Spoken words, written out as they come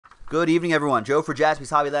Good evening, everyone. Joe for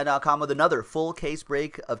JaspysHobbyLand.com with another full case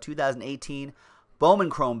break of 2018 Bowman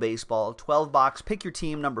Chrome Baseball, 12 box. Pick your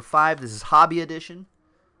team, number 5. This is Hobby Edition.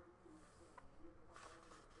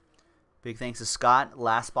 Big thanks to Scott,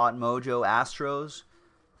 Last Spot Mojo, Astros.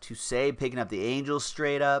 To Say picking up the Angels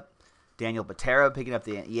straight up. Daniel Patera picking up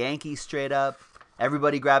the Yankees straight up.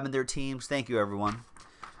 Everybody grabbing their teams. Thank you, everyone,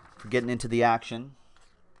 for getting into the action.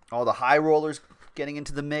 All the high rollers getting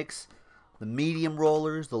into the mix. The medium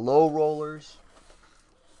rollers, the low rollers.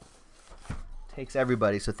 Takes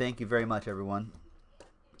everybody, so thank you very much, everyone.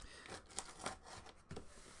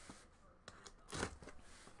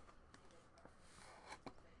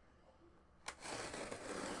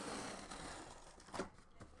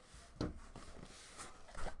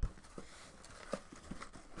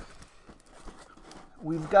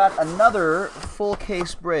 We've got another full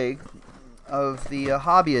case break of the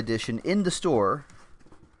Hobby Edition in the store.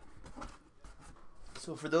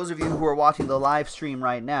 So for those of you who are watching the live stream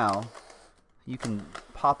right now, you can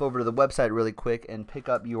pop over to the website really quick and pick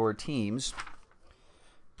up your teams.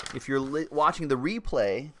 If you're watching the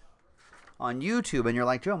replay on YouTube and you're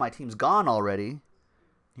like, Joe, my team's gone already.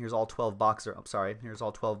 Here's all 12 boxes. I'm sorry. Here's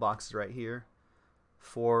all 12 boxes right here.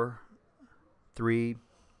 4, 3,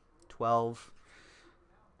 12.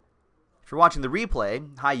 If you're watching the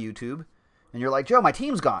replay, hi YouTube, and you're like, Joe, my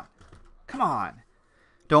team's gone. Come on.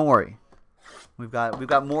 Don't worry. We've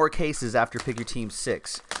got more cases after Pick Your Team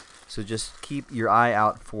 6. So just keep your eye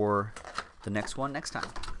out for the next one next time.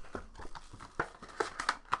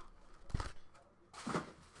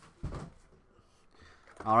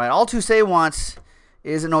 All right, all To Say wants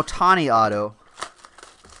is an Ohtani auto.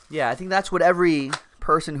 Yeah, I think that's what every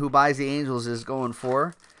person who buys the Angels is going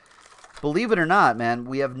for. Believe it or not, man,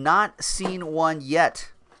 we have not seen one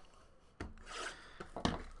yet.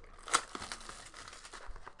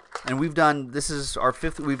 And we've done, this is our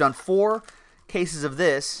 5th, we've done 4 cases of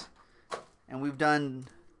this, and we've done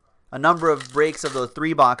a number of breaks of the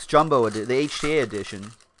 3-box jumbo, the HTA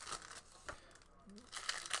edition.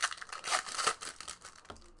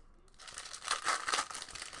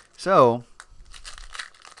 So,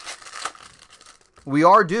 we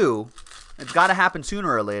are due. It's got to happen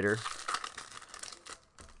sooner or later.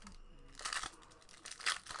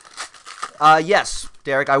 Yes,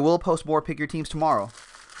 Derek, I will post more Pick Your Teams tomorrow.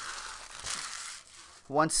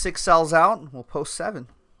 Once 6 sells out, we'll post 7.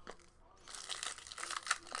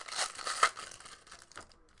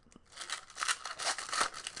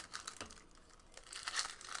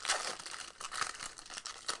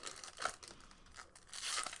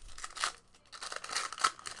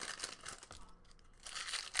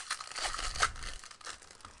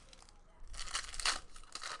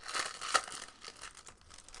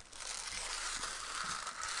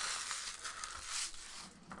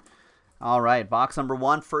 All right, box number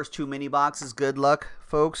 1, first 2 mini boxes. Good luck,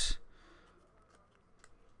 folks.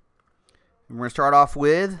 And we're going to start off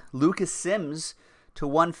with Lucas Sims to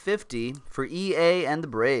 150 for EA and the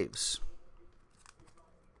Braves.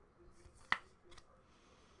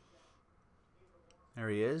 There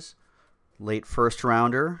he is. Late first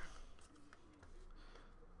rounder.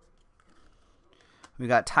 We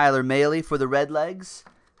got Tyler Mahle for the Redlegs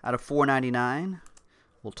out of 499.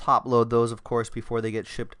 We'll top load those, of course, before they get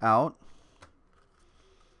shipped out.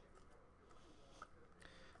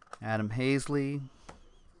 Adam Hazley.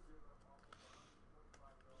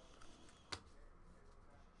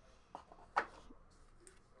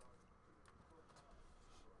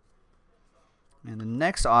 And the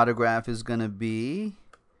next autograph is going to be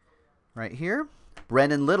right here.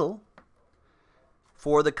 Brendan Little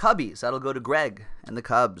for the Cubbies. That'll go to Greg and the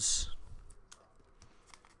Cubs.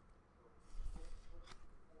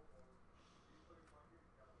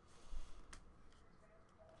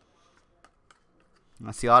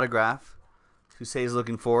 That's the autograph. To Say is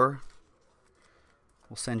looking for.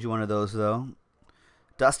 We'll send you one of those, though.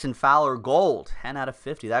 Dustin Fowler, gold. 10 out of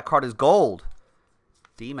 50. That card is gold.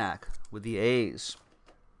 D-Mac with the A's.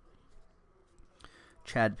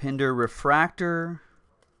 Chad Pinder, refractor.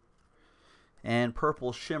 And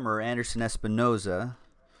purple shimmer, Anderson Espinoza.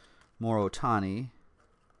 More Ohtani.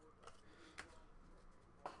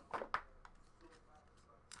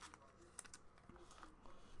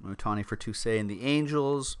 Ohtani for To Say and the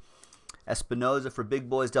Angels. Espinoza for Big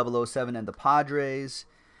Boys 007 and the Padres.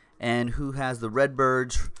 And who has the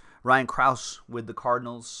Redbirds? Ryan Krause with the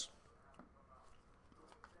Cardinals.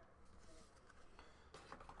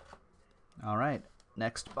 All right,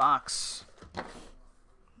 next box.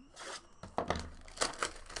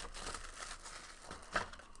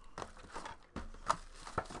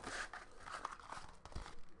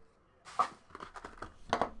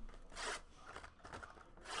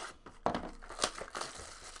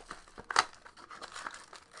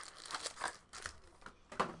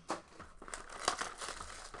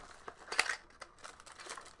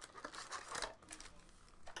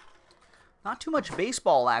 Not too much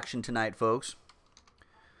baseball action tonight, folks.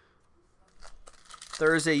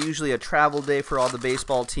 Thursday, usually a travel day for all the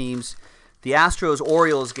baseball teams. The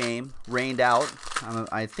Astros-Orioles game rained out.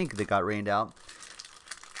 I think they got rained out.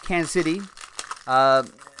 Kansas City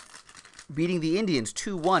beating the Indians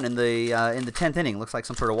 2-1 in the 10th inning. Looks like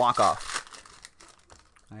some sort of walk-off.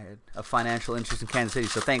 I had a financial interest in Kansas City,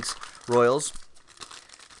 so thanks, Royals.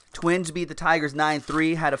 Twins beat the Tigers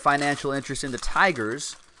 9-3. Had a financial interest in the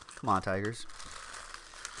Tigers. Come on, Tigers.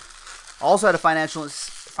 Also had a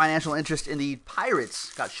financial interest in the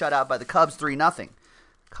Pirates. Got shut out by the Cubs 3-0.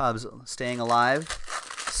 Cubs staying alive,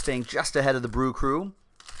 staying just ahead of the Brew Crew.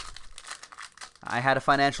 I had a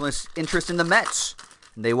financial interest in the Mets.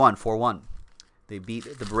 And they won 4-1. They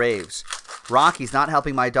beat the Braves. Rockies not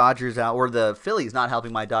helping my Dodgers out, or the Phillies not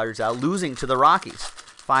helping my Dodgers out, losing to the Rockies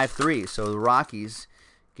 5-3. So the Rockies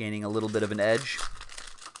gaining a little bit of an edge.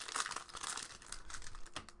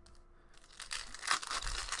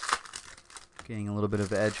 Getting a little bit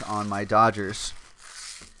of edge on my Dodgers.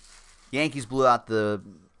 Yankees blew out the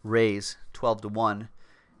Rays 12-1.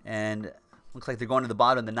 And looks like they're going to the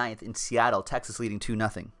bottom of the ninth in Seattle. Texas leading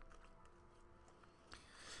 2-0.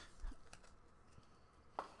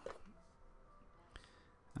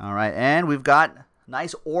 All right, and we've got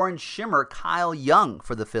nice orange shimmer Kyle Young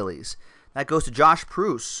for the Phillies. That goes to Josh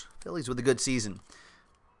Pruce. Phillies with a good season.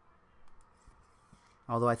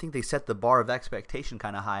 Although I think they set the bar of expectation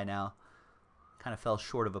kind of high now. Kind of fell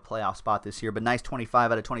short of a playoff spot this year, but nice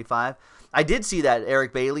 25 out of 25. I did see that,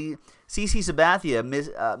 Eric Bailey. CC Sabathia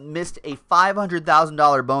missed a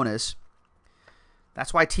 $500,000 bonus.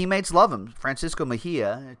 That's why teammates love him. Francisco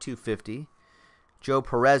Mejia at $250. Joe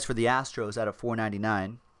Perez for the Astros at a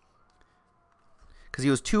 $499. Because he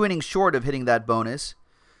was 2 innings short of hitting that bonus.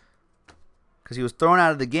 Because he was thrown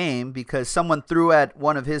out of the game because someone threw at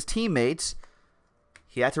one of his teammates.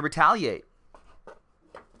 He had to retaliate.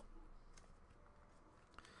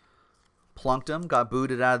 Plunked him, got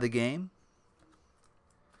booted out of the game.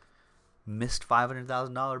 Missed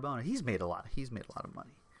 $500,000 bonus. He's made a lot of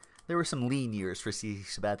money. There were some lean years for CC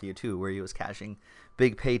Sabathia too, where he was cashing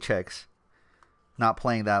big paychecks, not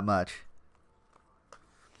playing that much.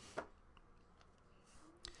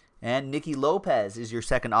 And Nicky Lopez is your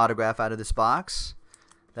second autograph out of this box.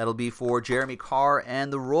 That'll be for Jeremy Carr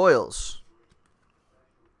and the Royals.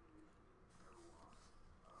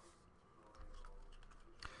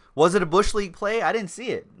 Was it a Bush League play? I didn't see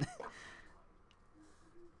it.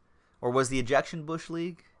 Or was the ejection Bush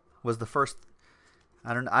League? Was the first?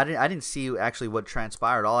 I didn't see actually what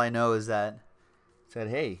transpired. All I know is that it said,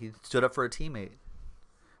 hey, he stood up for a teammate.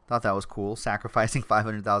 Thought that was cool, sacrificing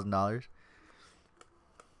 $500,000.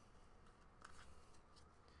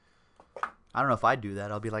 I don't know if I'd do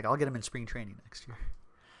that. I'll be like, I'll get him in spring training next year.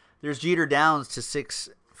 There's Jeter Downs to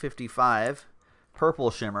 655.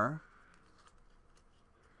 Purple shimmer.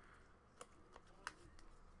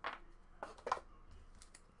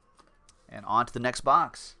 And on to the next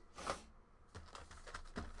box.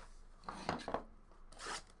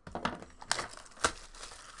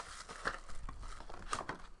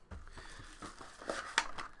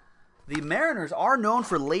 The Mariners are known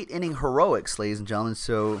for late inning heroics, ladies and gentlemen,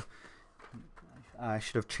 so I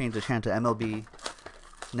should have changed the channel to MLB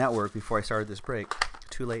Network before I started this break.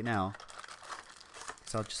 Too late now.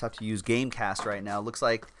 So I'll just have to use Gamecast right now. Looks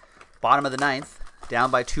like bottom of the ninth,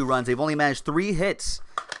 down by 2 runs. They've only managed 3 hits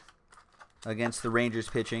against the Rangers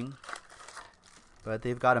pitching, but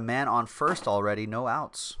they've got a man on first already, no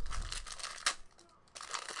outs.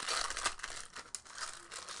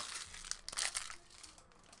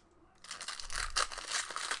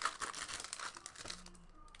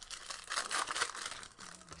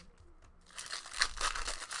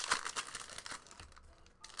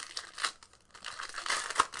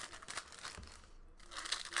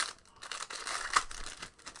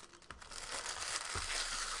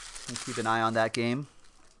 Keep an eye on that game.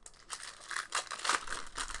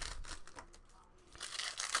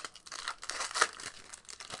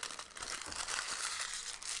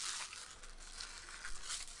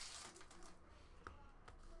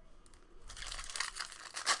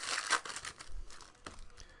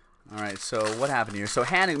 All right, so what happened here? So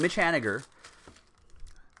Mitch Haniger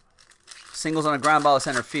singles on a ground ball to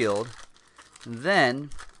center field. And then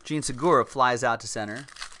Gene Segura flies out to center.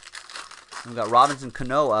 We've got Robinson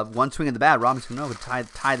Cano up. One swing of the bat. Robinson Cano would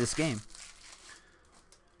tie this game.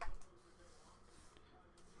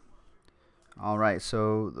 All right,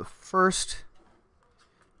 so the first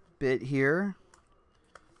bit here.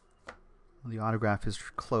 The autograph is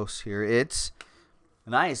close here. It's a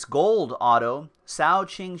nice gold auto. Sao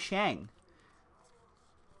Ching Shang.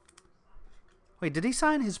 Wait, did he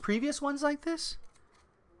sign his previous ones like this?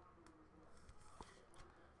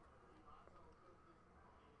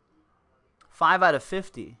 Five out of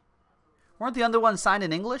 50. Weren't the other ones signed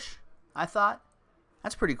in English? I thought.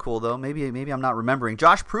 That's pretty cool, though. Maybe I'm not remembering.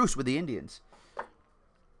 Josh Proust with the Indians.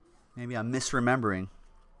 Maybe I'm misremembering.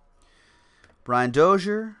 Brian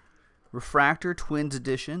Dozier, Refractor, Twins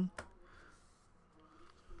edition.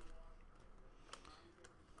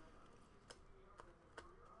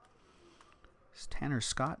 Is Tanner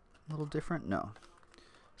Scott a little different? No.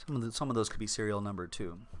 Some of those could be serial number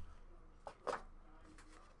too.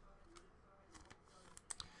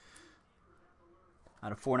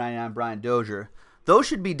 Out of 499, Brian Dozier. Those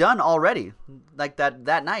should be done already, like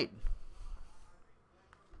that night.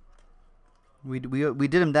 We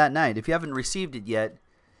did them that night. If you haven't received it yet,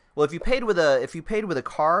 well, if you paid with a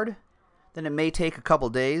card, then it may take a couple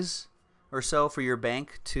days or so for your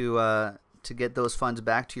bank to get those funds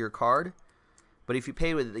back to your card. But if you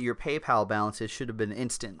pay with your PayPal balance, it should have been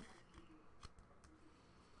instant.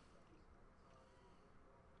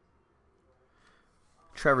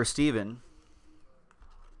 Trevor Stephen.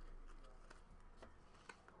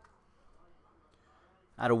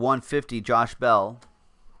 Out of 150, Josh Bell.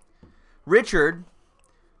 Richard,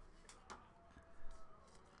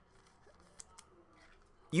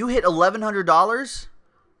 you hit $1,100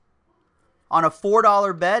 on a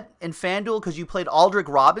 $4 bet in FanDuel because you played Aldrick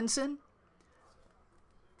Robinson?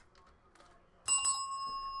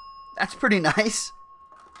 That's pretty nice.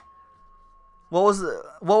 What was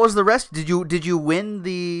the rest? Did you win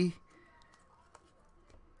the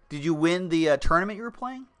tournament you were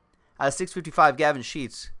playing? Out of 655, Gavin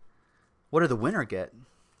Sheets. What did the winner get?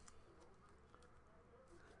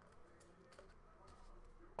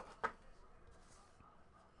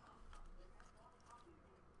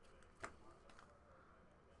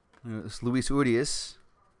 It's Luis Urias.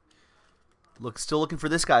 Still looking for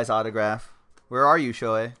this guy's autograph. Where are you,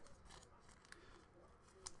 Shohei?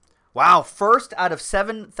 Wow, first out of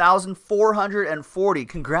 7,440.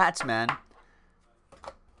 Congrats, man.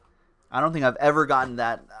 I don't think I've ever gotten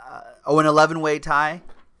that. An 11-way tie.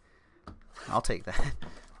 I'll take that.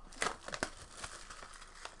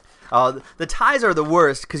 The ties are the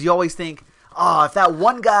worst because you always think, oh, if that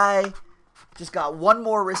one guy just got one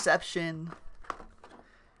more reception,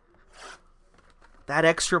 that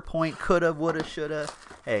extra point coulda, woulda, shoulda.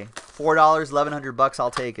 Hey, $4, $1,100, I'll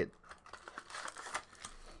take it.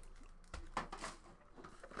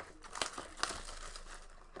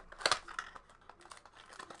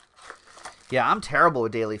 Yeah, I'm terrible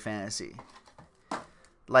with daily fantasy.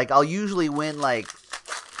 Like, I'll usually win, like...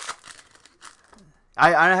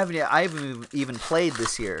 I haven't even played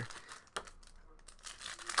this year.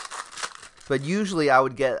 But usually I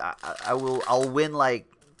would get... I'll win, like...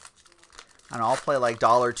 I don't know, I'll play, like, $1,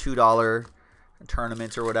 $2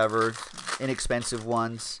 tournaments or whatever. Inexpensive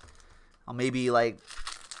ones. I'll maybe, like,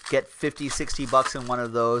 get $50, $60 in one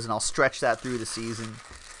of those, and I'll stretch that through the season.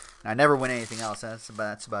 And I never win anything else. That's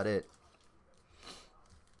about it.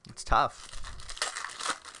 It's tough.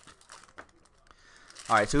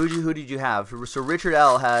 All right, so who did you have? So Richard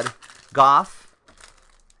L. had Goff,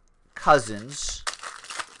 Cousins,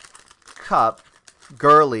 Kupp,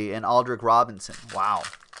 Gurley, and Aldrick Robinson. Wow.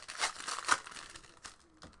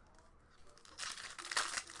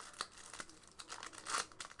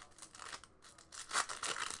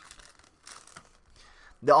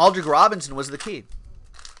 The Aldrick Robinson was the key.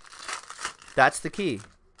 That's the key.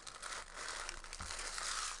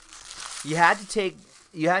 You had to take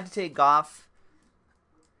Goff.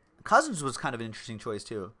 Cousins was kind of an interesting choice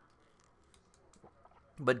too.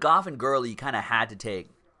 But Goff and Gurley, you kind of had to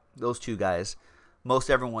take those two guys.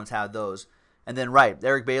 Most everyone's had those. And then, right,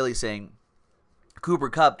 Eric Bailey saying Cooper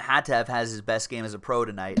Kupp had to have his best game as a pro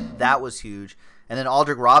tonight. That was huge. And then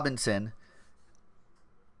Aldrick Robinson.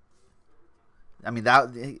 I mean,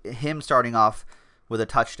 him starting off with a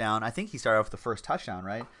touchdown. I think he started off with the first touchdown,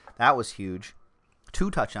 right? That was huge. 2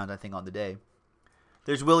 touchdowns, I think, on the day.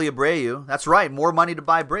 There's Willie Abreu. That's right. More money to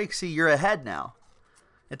buy breaks. See, you're ahead now.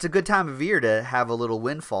 It's a good time of year to have a little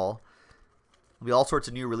windfall. There'll be all sorts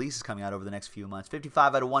of new releases coming out over the next few months.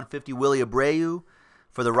 55 out of 150, Willie Abreu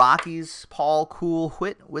for the Rockies. Paul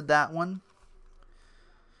Cool-Whitt with that one.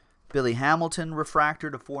 Billy Hamilton, refractor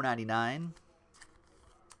to 499.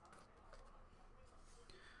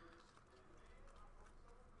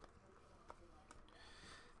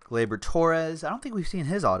 Gleyber Torres. I don't think we've seen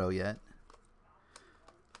his auto yet.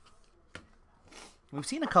 We've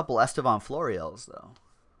seen a couple Estevan Florials, though.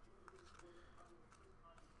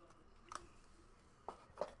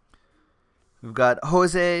 We've got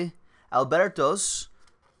Jose Albertos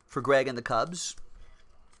for Greg and the Cubs.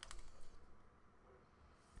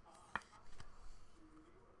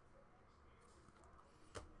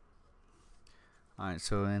 All right,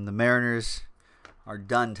 so and the Mariners are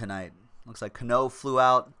done tonight. Looks like Cano flew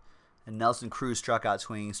out, and Nelson Cruz struck out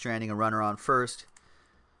swinging, stranding a runner on first.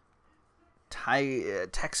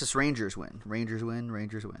 Texas Rangers win. Rangers win.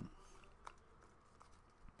 Rangers win.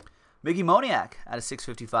 Mickey Moniak out of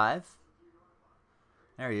 655.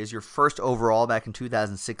 There he is, your first overall back in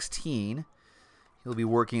 2016. He'll be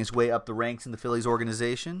working his way up the ranks in the Phillies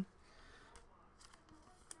organization.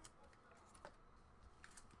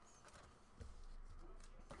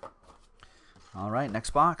 All right,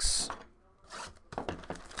 next box.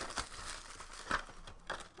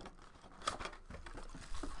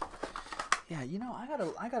 Yeah, you know,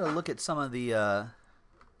 I gotta look at some of the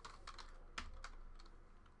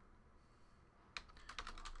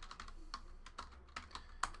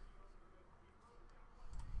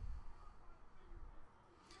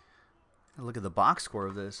look at the box score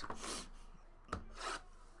of this.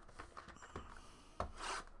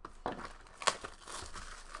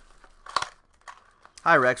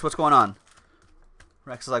 Hi, Rex. What's going on?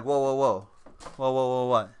 Rex is like, whoa, whoa, whoa. Whoa, whoa, whoa,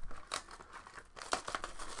 what?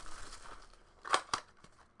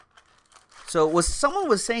 So someone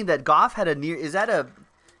was saying that Goff had a near, is that a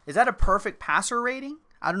perfect passer rating?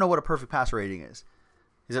 I don't know what a perfect passer rating is.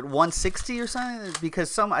 Is it 160 or something?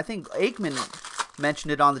 Because I think Aikman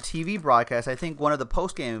mentioned it on the TV broadcast. I think one of the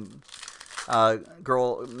post-game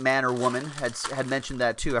man or woman had mentioned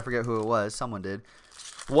that too. I forget who it was. Someone did.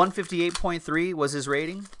 158.3 was his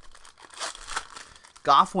rating.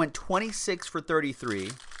 Goff went 26 for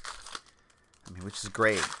 33. I mean, which is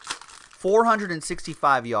great.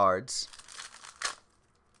 465 yards.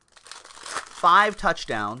 5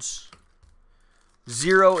 touchdowns.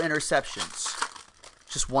 0 interceptions.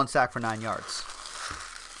 Just 1 sack for 9 yards.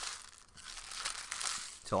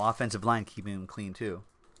 So offensive line keeping him clean too.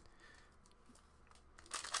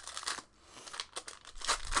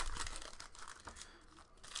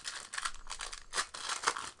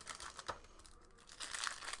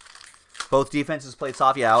 Both defenses played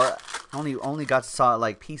soft. Yeah, I only got to saw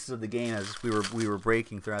like pieces of the game as we were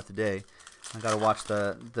breaking throughout the day. I got to watch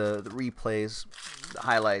the replays, the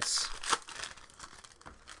highlights.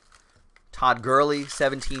 Todd Gurley,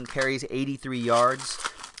 17 carries, 83 yards.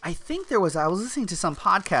 I think I was listening to some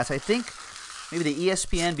podcast. I think maybe the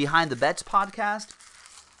ESPN Behind the Bets podcast.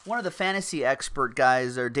 One of the fantasy expert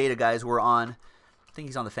guys or data guys were on. I think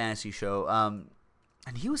he's on the fantasy show.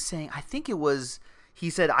 And he was saying, he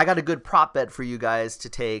said, I got a good prop bet for you guys to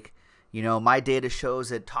take. You know, my data shows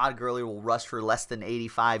that Todd Gurley will rush for less than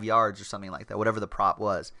 85 yards or something like that, whatever the prop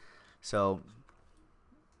was. So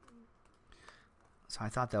I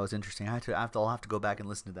thought that was interesting. I'll have to go back and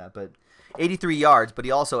listen to that. But 83 yards, but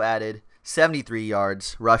he also added 73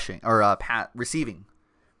 yards rushing or receiving.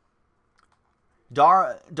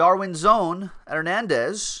 Darwin Zone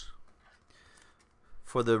Hernandez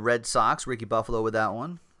for the Red Sox. Ricky Buffalo with that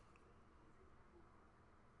one.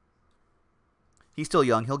 He's still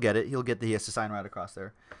young. He'll get it. He has to sign right across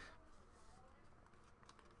there.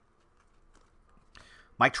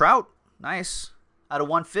 Mike Trout. Nice. Out of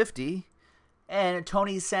 150. And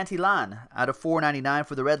Tony Santillan out of 499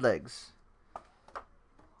 for the Redlegs.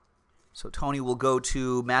 So Tony will go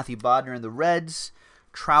to Matthew Bodner and the Reds.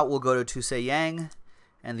 Trout will go to Tusay Yang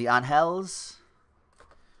and the Angels.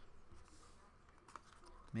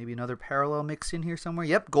 Maybe another parallel mix in here somewhere.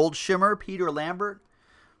 Yep, Gold Shimmer, Peter Lambert.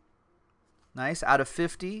 Nice, out of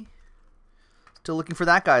 50. Still looking for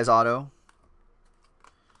that guy's auto.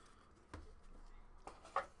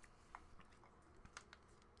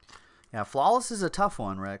 Yeah, Flawless is a tough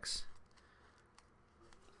one, Rex.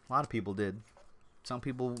 A lot of people did.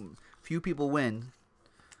 Few people win.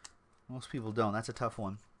 Most people don't. That's a tough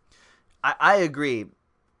one. I agree.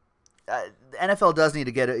 The NFL does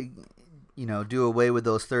need to do away with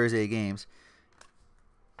those Thursday games.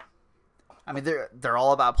 I mean, they're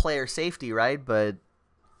all about player safety, right? But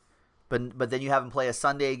then you have them play a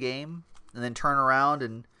Sunday game and then turn around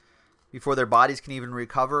and before their bodies can even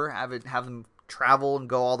recover, have them travel and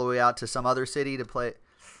go all the way out to some other city to play.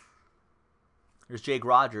 There's Jake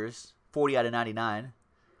Rogers, 40 out of 99.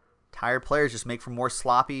 Tired players just make for more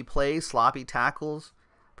sloppy plays, sloppy tackles,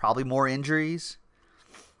 probably more injuries.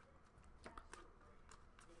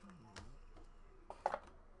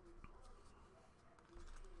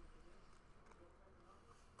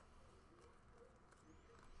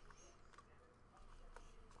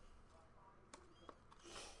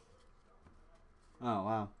 Oh,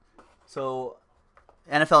 wow. So,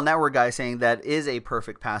 NFL Network guy saying that is a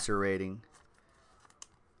perfect passer rating.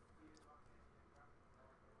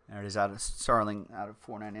 There it is, out of Starling, out of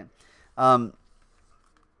 499.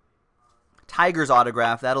 Tiger's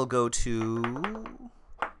autograph, that'll go to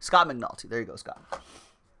Scott McNulty. There you go, Scott.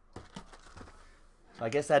 So I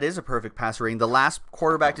guess that is a perfect passer rating. The last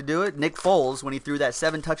quarterback to do it, Nick Foles, when he threw that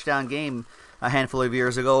 7-touchdown game a handful of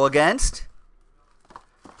years ago against.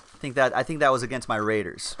 I think that was against my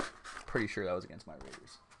Raiders. Pretty sure that was against my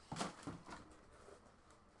Raiders.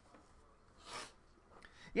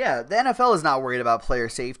 Yeah, the NFL is not worried about player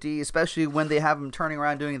safety, especially when they have them turning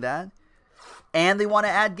around doing that. And they want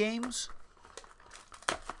to add games.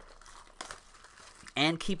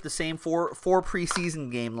 And keep the same four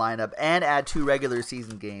preseason game lineup. And add 2 regular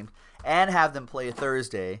season games. And have them play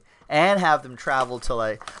Thursday. And have them travel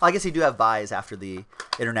to I guess they do have buys after the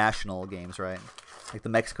international games, right? Like the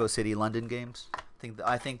Mexico City, London games.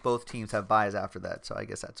 I think both teams have buys after that, so I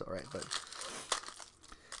guess that's all right. But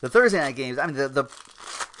the Thursday night games, I mean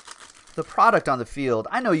the product on the field.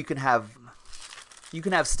 I know you can have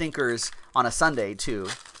stinkers on a Sunday too.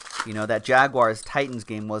 You know, that Jaguars Titans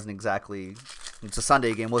game wasn't exactly. It's a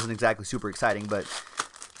Sunday game, wasn't exactly super exciting, but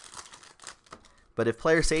if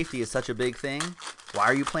player safety is such a big thing, why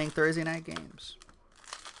are you playing Thursday night games?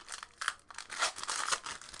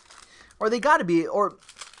 Or they got to be, or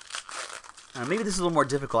maybe this is a little more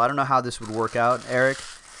difficult. I don't know how this would work out, Eric,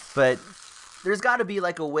 but there's got to be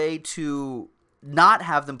like a way to not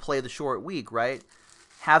have them play the short week, right?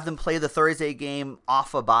 Have them play the Thursday game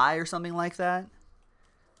off a bye or something like that.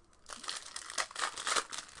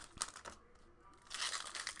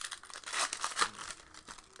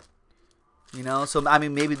 You know, so I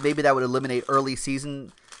mean, maybe that would eliminate early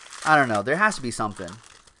season. I don't know. There has to be something.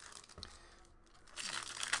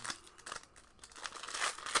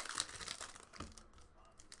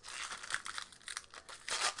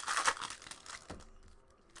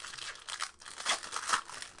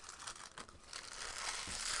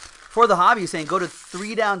 For the hobby, saying go to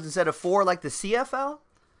 3 downs instead of 4 like the CFL.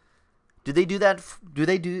 Did they do that?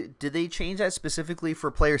 Did they change that specifically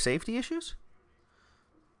for player safety issues?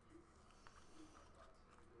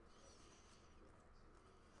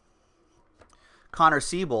 Connor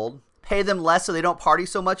Siebold, pay them less so they don't party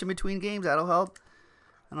so much in between games. That'll help.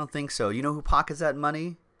 I don't think so. You know who pockets that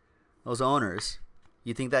money? Those owners.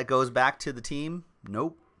 You think that goes back to the team?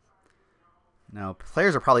 Nope. No,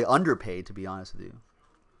 players are probably underpaid, to be honest with you.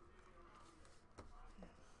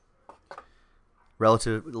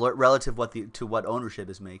 Relative to what ownership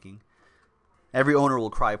is making. Every owner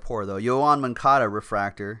will cry poor, though. Yohan Moncada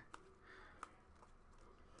refractor.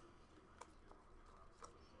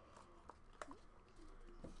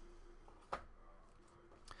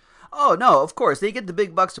 Oh, no, of course. They get the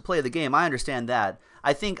big bucks to play the game. I understand that.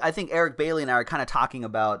 I think Eric Bailey and I are kind of talking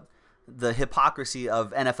about the hypocrisy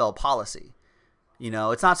of NFL policy. You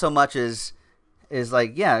know, it's not so much as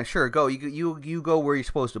like, yeah, sure, go. You go where you're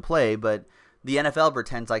supposed to play, but the NFL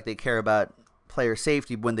pretends like they care about player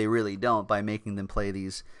safety when they really don't by making them play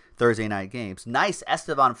these Thursday night games. Nice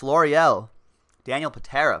Estevan Florial. Daniel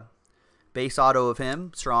Patera. Base auto of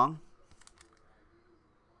him. Strong.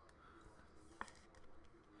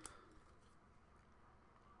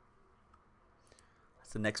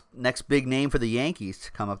 That's the next big name for the Yankees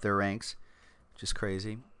to come up their ranks. Just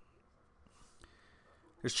crazy.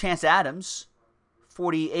 There's Chance Adams.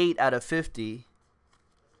 48 out of 50.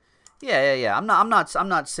 Yeah. I'm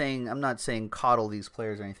not saying coddle these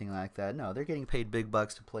players or anything like that. No, they're getting paid big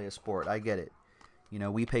bucks to play a sport. I get it. You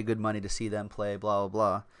know, we pay good money to see them play. Blah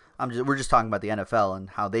blah blah. We're just talking about the NFL and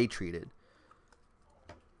how they treat it.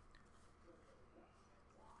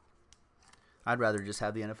 I'd rather just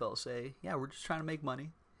have the NFL say, yeah, we're just trying to make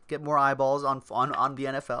money, get more eyeballs on the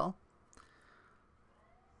NFL.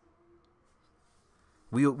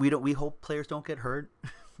 We hope players don't get hurt,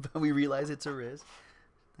 but we realize it's a risk.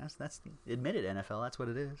 That's admitted NFL. That's what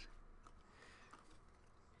it is.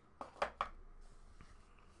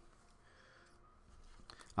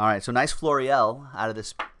 All right, so nice Florial out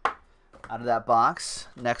of that box.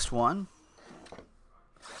 Next one.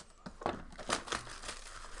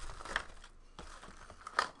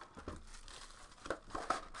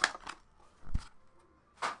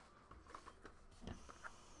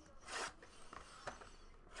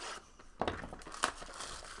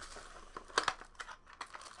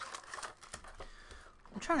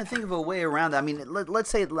 Trying to think of a way around that. I mean, let's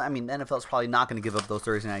say, NFL's probably not going to give up those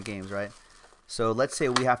Thursday night games, right? So let's say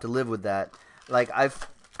we have to live with that. Like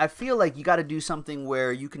I feel like you got to do something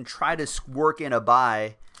where you can try to work in a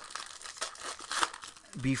bye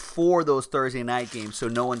before those Thursday night games, so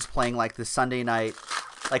no one's playing like the Sunday night,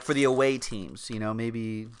 like for the away teams. You know,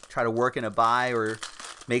 maybe try to work in a bye or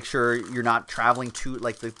make sure you're not traveling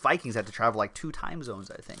like the Vikings had to travel like 2 time zones,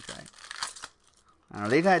 I think, right? I don't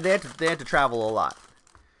know. They had to travel a lot.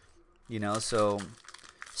 You know, so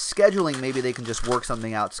Scheduling, maybe they can just work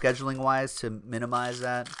something out scheduling-wise to minimize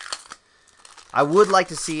that. I would like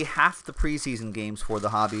to see half the preseason games for the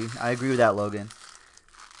hobby. I agree with that, Logan.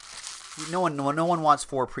 No one wants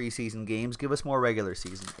 4 preseason games. Give us more regular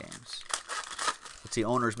season games. Let's see,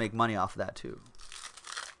 owners make money off of that too.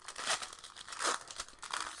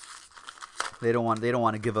 They don't want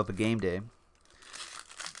to give up a game day.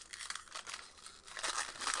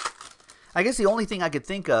 I guess the only thing I could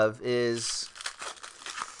think of is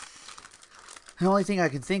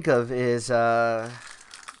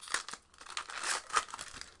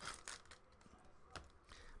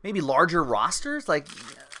maybe larger rosters, like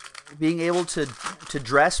being able to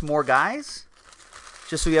dress more guys,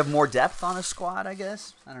 just so you have more depth on a squad, I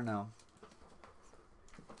guess. I don't know.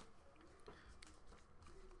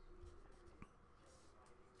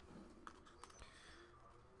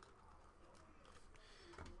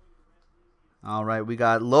 All right, we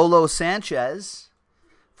got Lolo Sanchez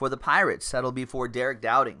for the Pirates. That'll be for Derek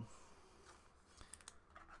Dowding.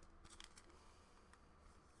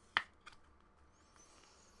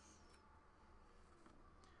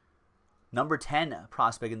 Number 10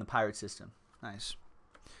 prospect in the Pirate system. Nice.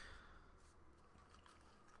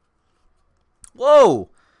 Whoa!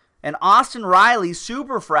 An Austin Riley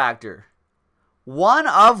Superfractor. 1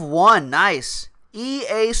 of 1. Nice.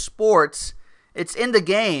 EA Sports. It's in the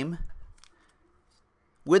game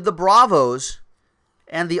with the Bravos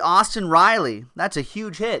and the Austin Riley. That's a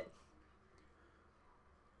huge hit.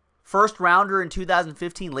 First rounder in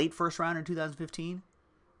 2015. Late first rounder in 2015.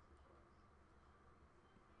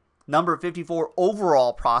 Number 54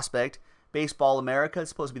 overall prospect. Baseball America. It's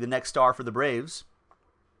supposed to be the next star for the Braves.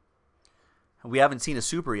 We haven't seen a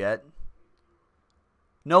super yet.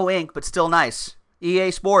 No ink, but still nice.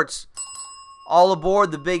 EA Sports. All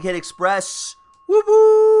aboard the Big Hit Express. Whoop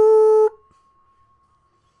whoop.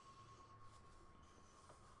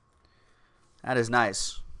 That is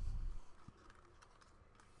nice.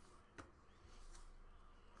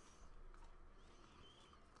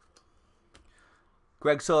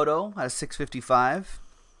 Greg Soto at a 655.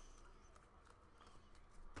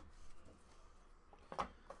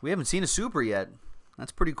 We haven't seen a super yet.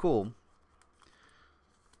 That's pretty cool.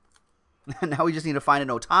 Now we just need to find an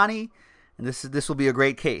Ohtani, and this will be a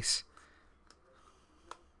great case.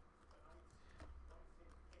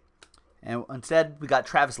 And instead, we got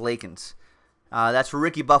Travis Lakins. That's for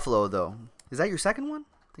Ricky Buffalo, though. Is that your second one?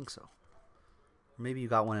 I think so. Or maybe you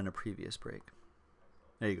got one in a previous break.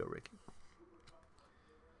 There you go, Ricky.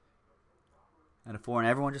 And a 4, and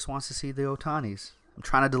everyone just wants to see the Ohtanis. I'm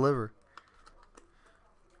trying to deliver.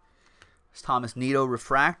 It's Thomas Nito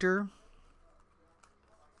Refractor.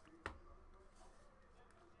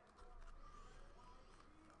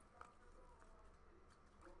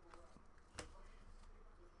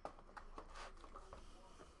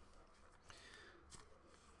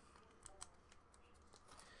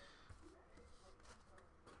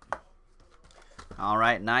 All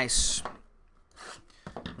right, nice.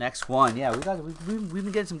 Next one, yeah, we've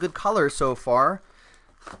been getting some good colors so far.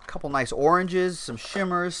 A couple nice oranges, some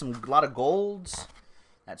shimmers, a lot of golds.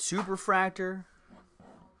 That Superfractor.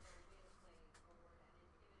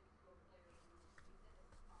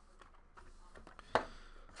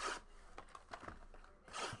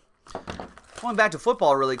 Going back to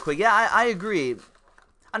football really quick, yeah, I agree.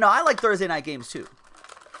 I know I like Thursday night games too.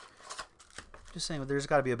 Just saying, there's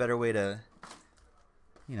got to be a better way to,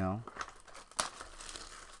 you know,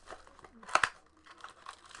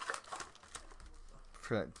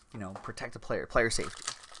 protect the player safety.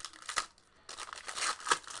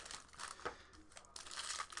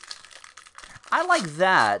 I like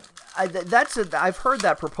that. I've heard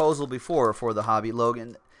that proposal before for the hobby,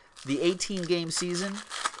 Logan. The 18-game season,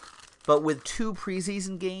 but with 2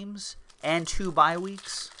 preseason games and 2 bye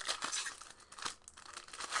weeks.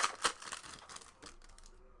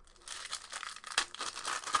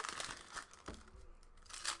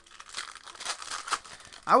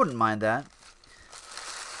 I wouldn't mind that.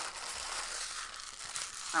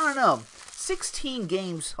 I don't know. 16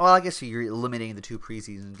 games. Well, I guess you're eliminating the 2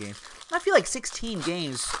 preseason games. I feel like 16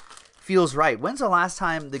 games feels right. When's the last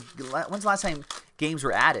time games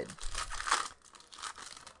were added?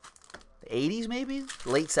 The 80s maybe?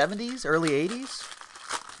 Late 70s, early 80s?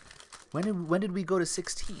 When did we go to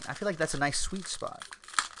 16? I feel like that's a nice sweet spot.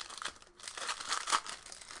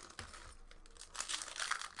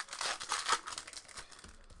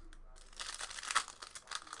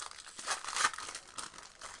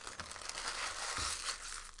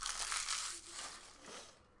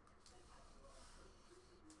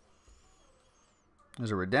 There's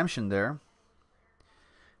a redemption there.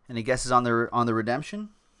 Any guesses on the redemption?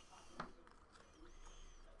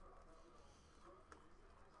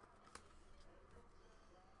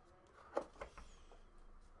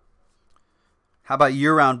 How about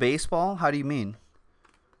year-round baseball? How do you mean,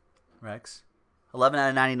 Rex? 11 out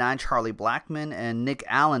of 99, Charlie Blackmon and Nick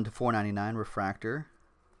Allen to 499 refractor.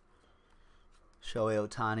 Shohei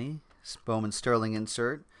Ohtani, Bowman Sterling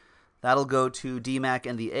insert. That'll go to D-Mac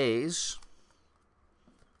and the A's.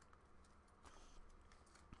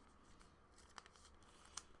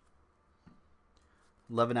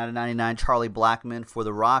 $11 out of 99, Charlie Blackmon for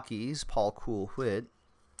the Rockies, Paul Cool-Whitt.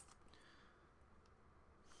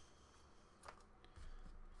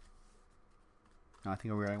 I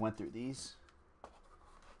think we already went through these.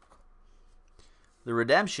 The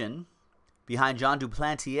redemption behind John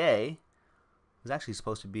Duplantier was actually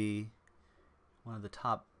supposed to be one of the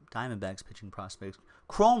top Diamondbacks pitching prospects.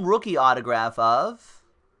 Chrome rookie autograph of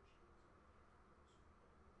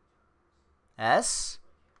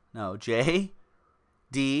J.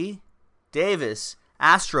 D. Davis,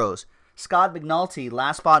 Astros. Scott McNulty,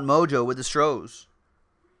 last spot mojo with the Stros.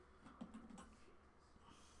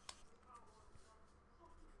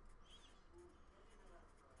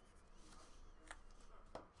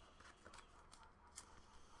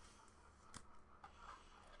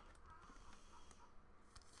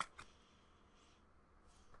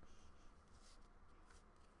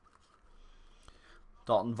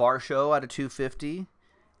 Dalton Varsho out of 250.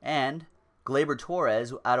 And Gleyber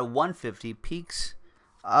Torres out of 150. Peaks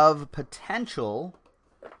of potential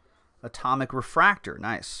atomic refractor.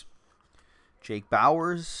 Nice. Jake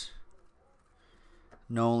Bowers.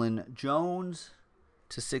 Nolan Jones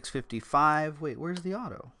to 655. Wait, where's the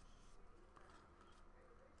auto?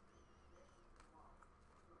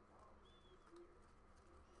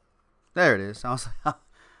 There it is. I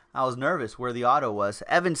was nervous where the auto was.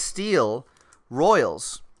 Evan Steele,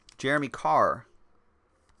 Royals. Jeremy Carr.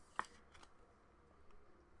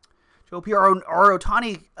 Joe P. Our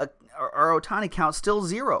Ohtani count still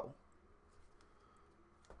 0.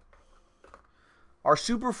 Our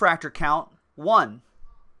superfractor count 1.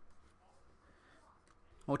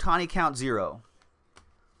 Ohtani count 0.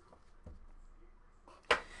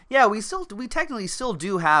 Yeah, we technically still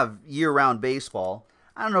do have year-round baseball.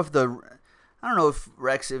 I don't know if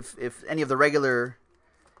Rex, if any of the regular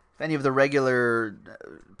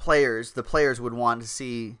players, the players would want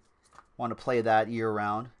to play that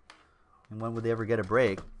year-round. And when would they ever get a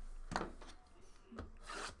break?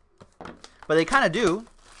 But they kind of do.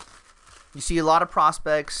 You see a lot of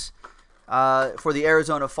prospects for the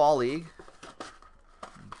Arizona Fall League.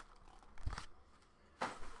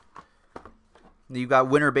 You've got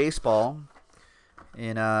winter baseball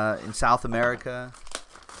in South America.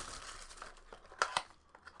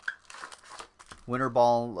 Winter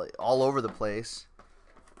ball all over the place.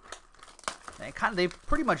 They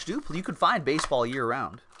pretty much do. You could find baseball year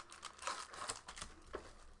round.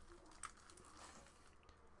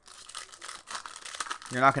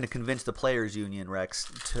 You're not going to convince the players union,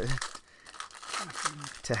 Rex,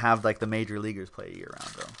 to have like the major leaguers play year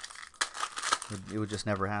round, though. It would just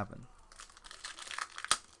never happen.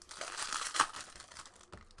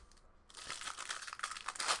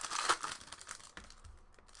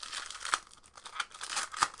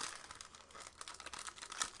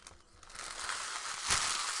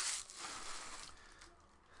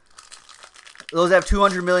 Those have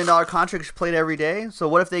 $200 million contracts played every day. So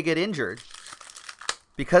what if they get injured?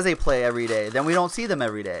 Because they play every day. Then we don't see them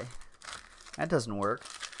every day. That doesn't work.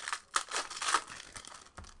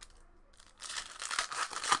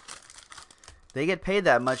 They get paid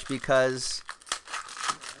that much because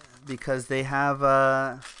they have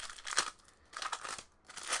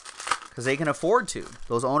because they can afford to.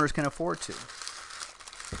 Those owners can afford to.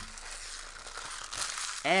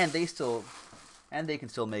 And they can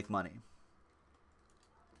still make money.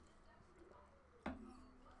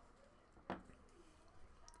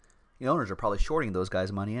 The owners are probably shorting those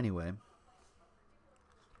guys money anyway.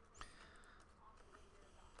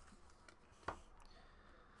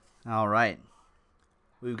 All right.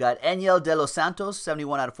 We've got Enyel De Los Santos,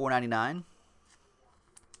 71 out of 499.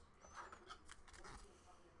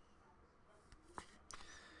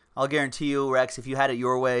 I'll guarantee you, Rex, if you had it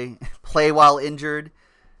your way, play while injured,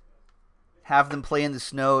 have them play in the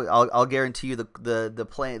snow. I'll guarantee you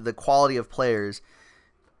the quality of players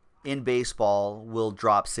in baseball will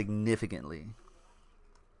drop significantly.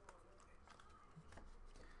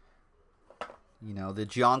 You know, the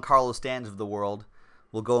Giancarlo Stanton of the world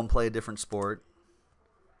will go and play a different sport.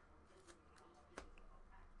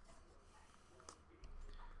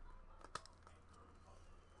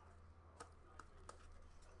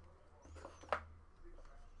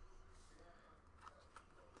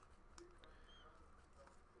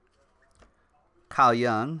 Kyle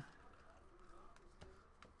Young.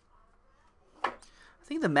 I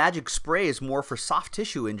think think the Magic Spray is more for soft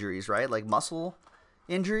tissue injuries, right? Like muscle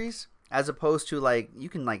injuries, as opposed to like you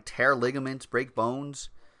can like tear ligaments, break bones.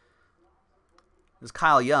 This is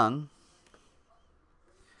Kyle Young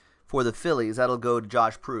for the Phillies. That'll go to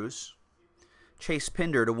Josh Pruce. Chase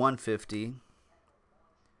Pinder to 150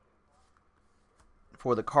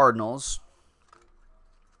 for the Cardinals.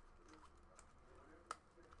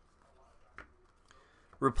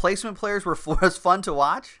 Replacement players were was fun to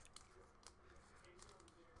watch.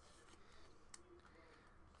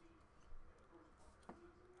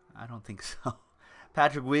 I don't think so.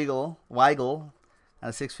 Patrick Weigel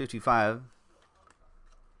at 655.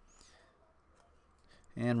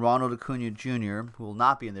 And Ronald Acuna Jr., who will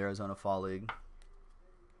not be in the Arizona Fall League.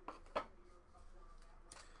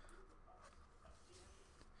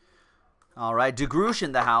 All right, DeGroosh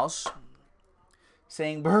in the house,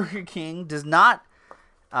 saying Burger King does not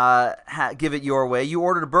give it your way. You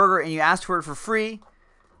ordered a burger and you asked for it for free.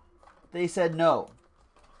 They said no.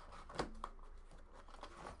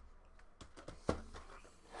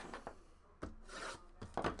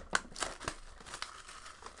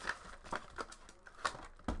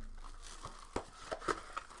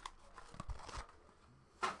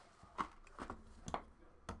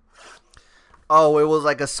 Oh, it was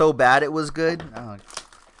like so bad it was good? Oh,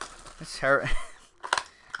 that's terrible.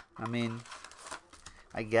 I mean,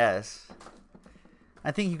 I guess.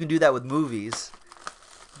 I think you can do that with movies.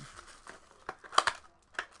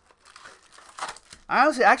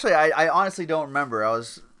 I honestly don't remember.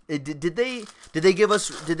 Did they give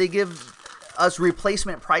us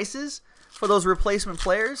replacement prices for those replacement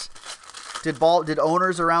players? Did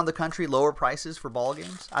owners around the country lower prices for ball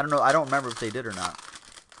games? I don't know. I don't remember if they did or not.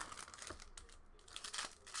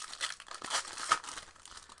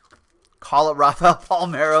 Call up Rafael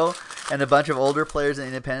Palmeiro and a bunch of older players in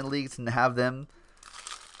independent leagues and have them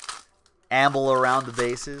amble around the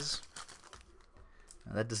bases.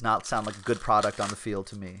 Now, that does not sound like a good product on the field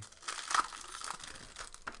to me.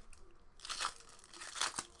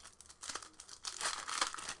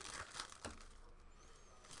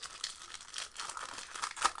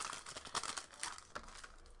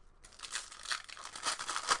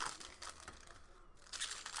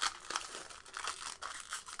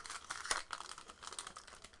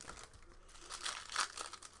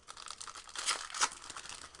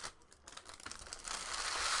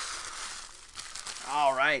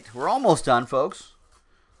 All right, we're almost done, folks.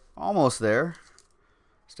 Almost there.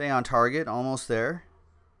 Stay on target. Almost there.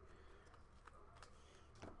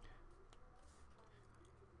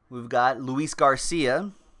 We've got Luis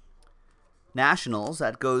Garcia, Nationals.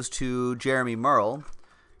 That goes to Jeremy Merle.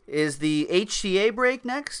 Is the HTA break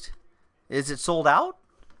next? Is it sold out,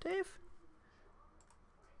 Dave?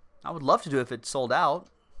 I would love to do it if it's sold out.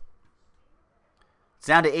 It's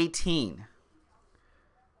down to 18.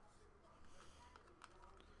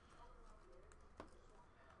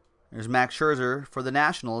 There's Max Scherzer for the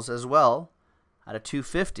Nationals as well at a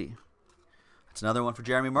 250. That's another one for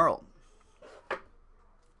Jeremy Merle.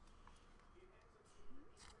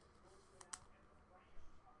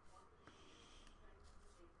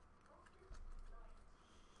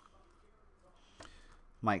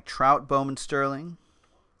 Mike Trout, Bowman Sterling.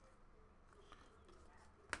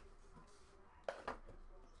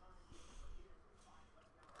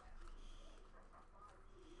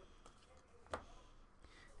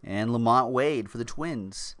 And Lamont Wade for the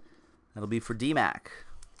Twins. That'll be for D-Mac.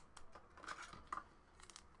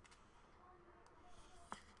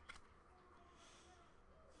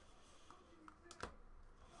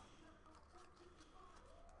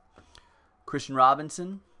 Christian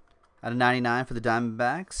Robinson out of 99 for the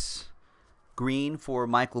Diamondbacks. Green for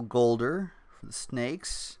Michael Golder for the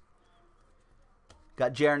Snakes.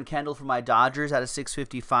 Got Jaron Kendall for my Dodgers out of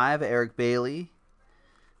 655. Eric Bailey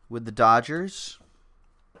with the Dodgers.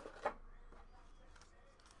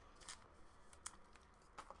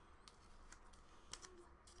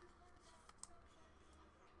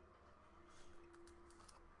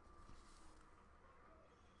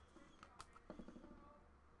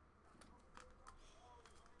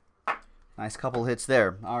 Nice couple hits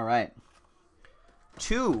there. All right.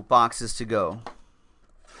 2 boxes to go.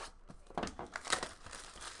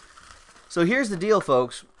 So here's the deal,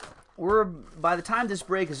 folks. By the time this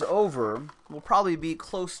break is over, we'll probably be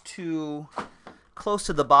close to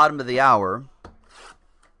the bottom of the hour.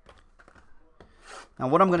 Now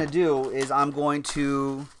what I'm going to do is I'm going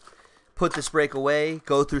to put this break away,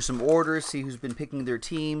 go through some orders, see who's been picking their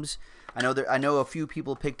teams. I know a few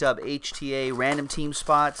people picked up HTA random team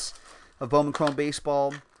spots of Bowman Chrome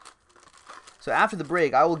Baseball. So after the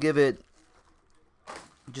break, I will give it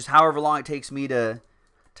just however long it takes me to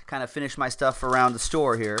kind of finish my stuff around the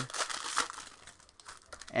store here.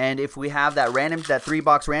 And if we have that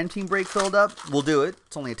 3-box random team break filled up, we'll do it.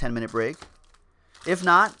 It's only a 10-minute break. If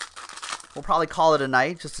not, we'll probably call it a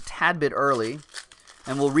night, just a tad bit early.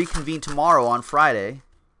 And we'll reconvene tomorrow on Friday.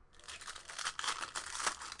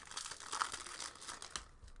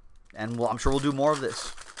 And I'm sure we'll do more of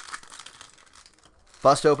this.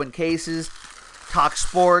 Bust open cases, talk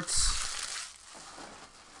sports,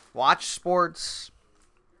 watch sports,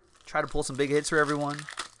 try to pull some big hits for everyone,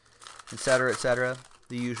 etc., etc.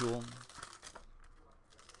 The usual.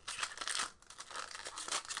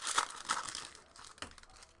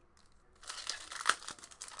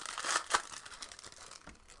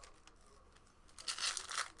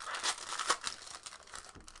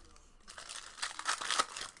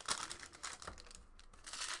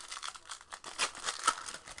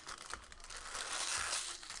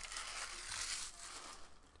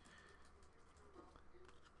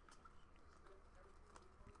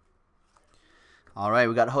 All right,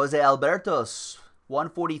 we got Jose Albertos,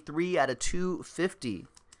 143 out of 250.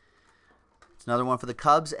 It's another one for the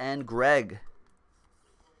Cubs and Greg.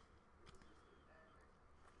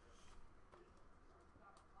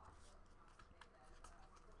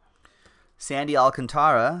 Sandy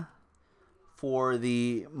Alcantara for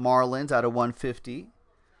the Marlins out of 150.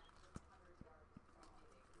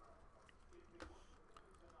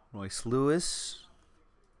 Royce Lewis.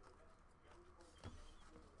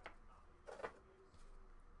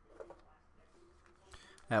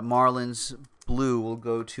 At Marlins blue will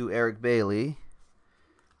go to Eric Bailey.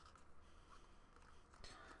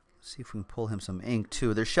 Let's see if we can pull him some ink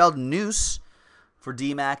too. There's Sheldon Noose for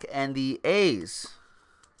D-Mac and the A's.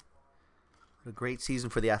 What a great season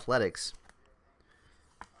for the Athletics.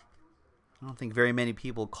 I don't think very many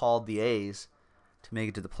people called the A's to make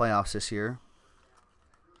it to the playoffs this year.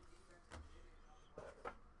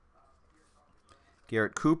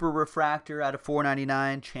 Garrett Cooper refractor out of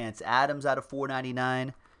 499. Chance Adams out of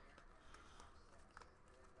 499.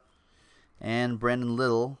 And Brendan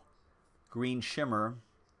Little, green shimmer,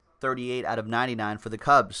 38 out of 99 for the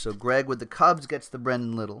Cubs. So Greg with the Cubs gets the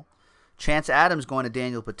Brendan Little. Chance Adams going to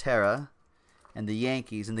Daniel Patera and the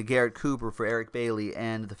Yankees. And the Garrett Cooper for Eric Bailey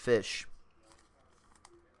and the Fish.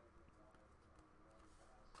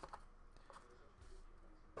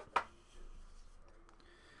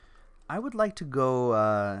 I would like to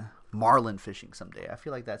go marlin fishing someday. I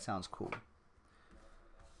feel like that sounds cool.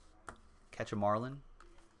 Catch a marlin.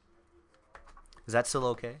 Is that still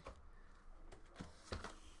okay?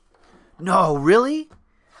 No, really?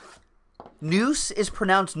 Noose is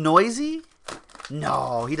pronounced noisy?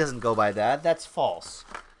 No, he doesn't go by that. That's false.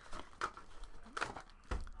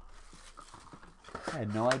 I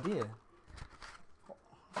had no idea.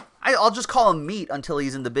 I'll just call him Meat until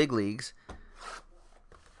he's in the big leagues.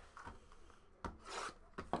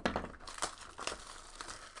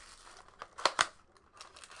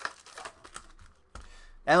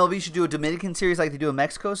 MLB should do a Dominican series like they do a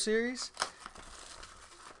Mexico series.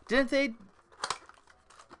 Didn't they?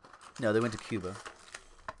 No, they went to Cuba.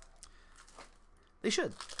 They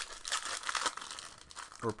should.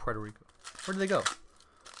 Or Puerto Rico. Where did they go?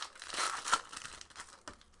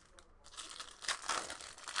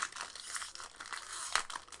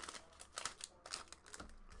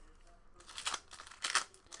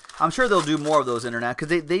 I'm sure they'll do more of those internet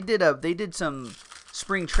because they did some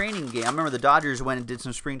spring training game. I remember the Dodgers went and did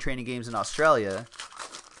some spring training games in Australia.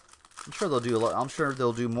 I'm sure they'll do a lot. I'm sure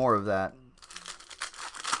they'll do more of that.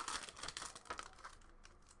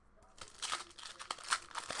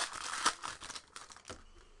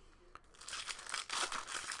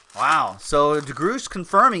 Wow. So DeGroosh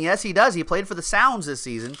confirming, yes, he does. He played for the Sounds this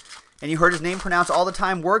season, and you heard his name pronounced all the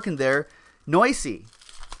time working there. Noisy.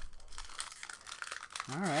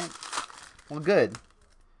 All right. Well, good.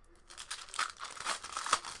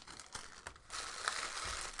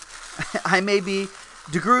 I may be,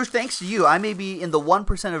 DeGroosh, thanks to you, I may be in the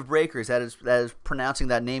 1% of breakers that is pronouncing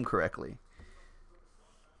that name correctly.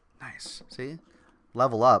 Nice. See?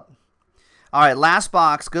 Level up. All right, last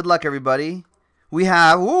box. Good luck, everybody. We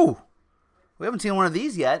haven't seen one of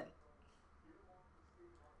these yet.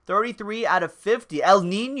 33 out of 50. El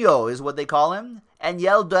Nino is what they call him.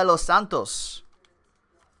 Aniel de los Santos.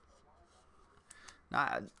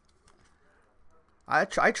 I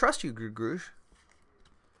trust you, DeGroosh.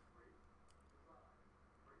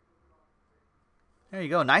 There you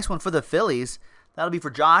go. Nice one for the Phillies. That'll be for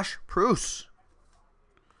Josh Pruce.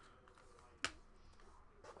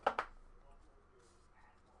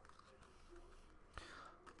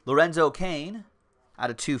 Lorenzo Cain out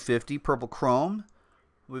of 250. Purple Chrome.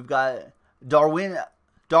 We've got Darwinzon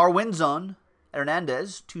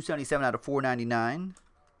Hernandez, 277 out of 499.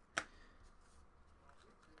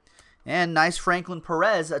 And nice Franklin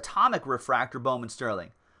Perez Atomic Refractor Bowman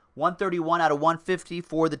Sterling. 131 out of 150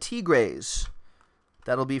 for the Tigres.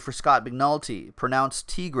 That'll be for Scott McNulty. Pronounced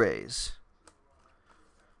Tigres.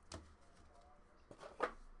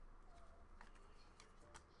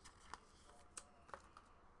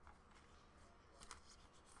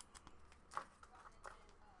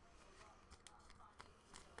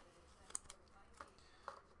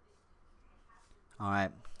 All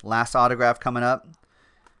right, last autograph coming up.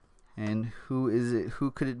 And who is it?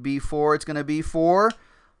 Who could it be for? It's going to be for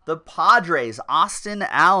the Padres. Austin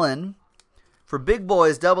Allen for Big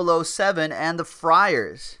Boys 007 and the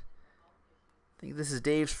Friars. I think this is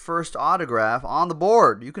Dave's first autograph on the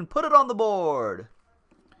board. You can put it on the board.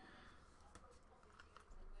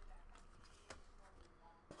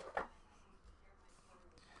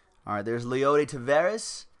 All right, there's Leody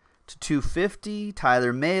Taveras to 250.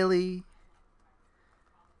 Tyler Mahle.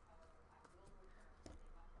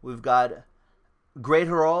 We've got Great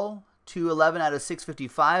Hurl, 211 out of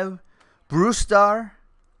 655. Brewstar.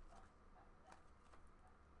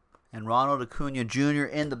 And Ronald Acuna Jr.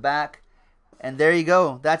 in the back. And there you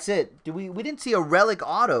go. That's it. We didn't see a relic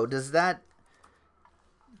auto. Does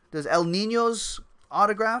El Nino's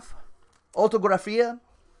autograph? Autografia?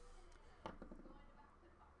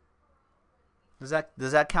 Does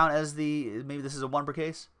that count as maybe this is a one per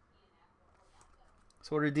case?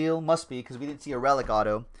 Sort of deal? Must be, because we didn't see a relic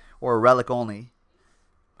auto or a relic only.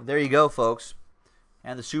 But there you go, folks.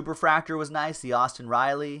 And the Super Fractor was nice. The Austin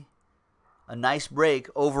Riley. A nice break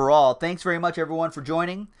overall. Thanks very much, everyone, for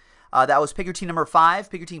joining. That was Pick Your Team number 5.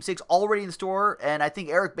 Pick Your Team 6 already in the store. And I think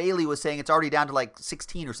Eric Bailey was saying it's already down to like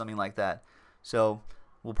 16 or something like that. So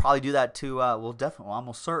we'll probably do that too. We'll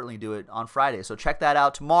almost certainly do it on Friday. So check that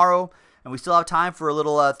out tomorrow. And we still have time for a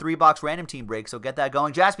little 3-box random team break, so get that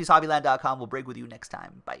going. JaspysHobbyland.com. We'll break with you next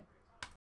time. Bye.